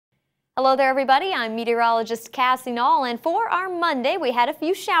Hello there, everybody. I'm meteorologist Cassie Knoll, and for our Monday, we had a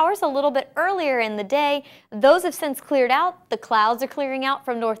few showers a little bit earlier in the day. Those have since cleared out. The clouds are clearing out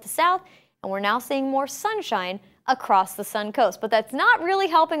from north to south, and we're now seeing more sunshine across the sun coast. But that's not really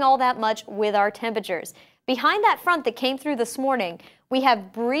helping all that much with our temperatures. Behind that front that came through this morning, we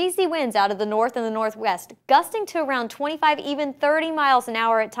have breezy winds out of the north and the northwest, gusting to around 25, even 30 miles an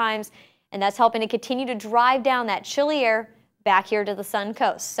hour at times, and that's helping to continue to drive down that chilly air back here to the sun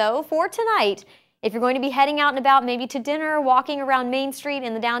coast. So for tonight, if you're going to be heading out and about, maybe to dinner or walking around Main Street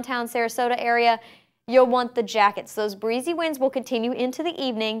in the downtown Sarasota area, you'll want the jackets. Those breezy winds will continue into the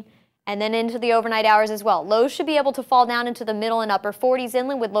evening and then into the overnight hours as well. Lows should be able to fall down into the middle and upper 40s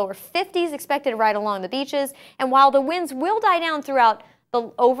inland with lower 50s expected right along the beaches. And while the winds will die down throughout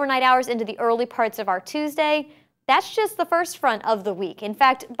the overnight hours into the early parts of our Tuesday, that's just the first front of the week. In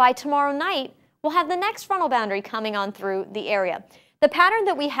fact, by tomorrow night, we'll have the next frontal boundary coming on through the area. The pattern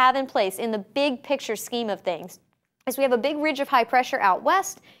that we have in place in the big picture scheme of things is we have a big ridge of high pressure out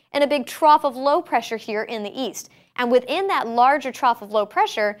west and a big trough of low pressure here in the east. And within that larger trough of low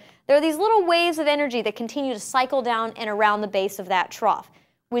pressure, there are these little waves of energy that continue to cycle down and around the base of that trough.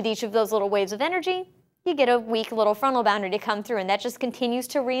 With each of those little waves of energy, you get a weak little frontal boundary to come through, and that just continues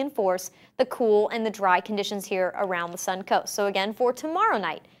to reinforce the cool and the dry conditions here around the sun coast. So again, for tomorrow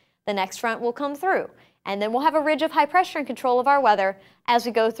night, the next front will come through, and then we'll have a ridge of high pressure in control of our weather as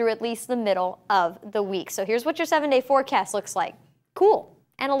we go through at least the middle of the week. So here's what your 7-day forecast looks like. Cool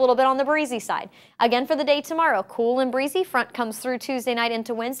and a little bit on the breezy side. Again, for the day tomorrow, cool and breezy. Front comes through Tuesday night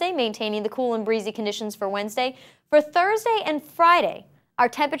into Wednesday, maintaining the cool and breezy conditions for Wednesday. For Thursday and Friday, our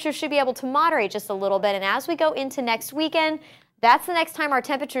temperatures should be able to moderate just a little bit, and as we go into next weekend, that's the next time our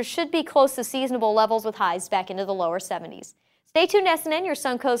temperatures should be close to seasonable levels with highs back into the lower 70s. Stay tuned to SNN, your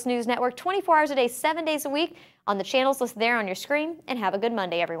Suncoast News Network, 24 hours a day, 7 days a week on the channels listed there on your screen, and have a good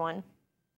Monday, everyone.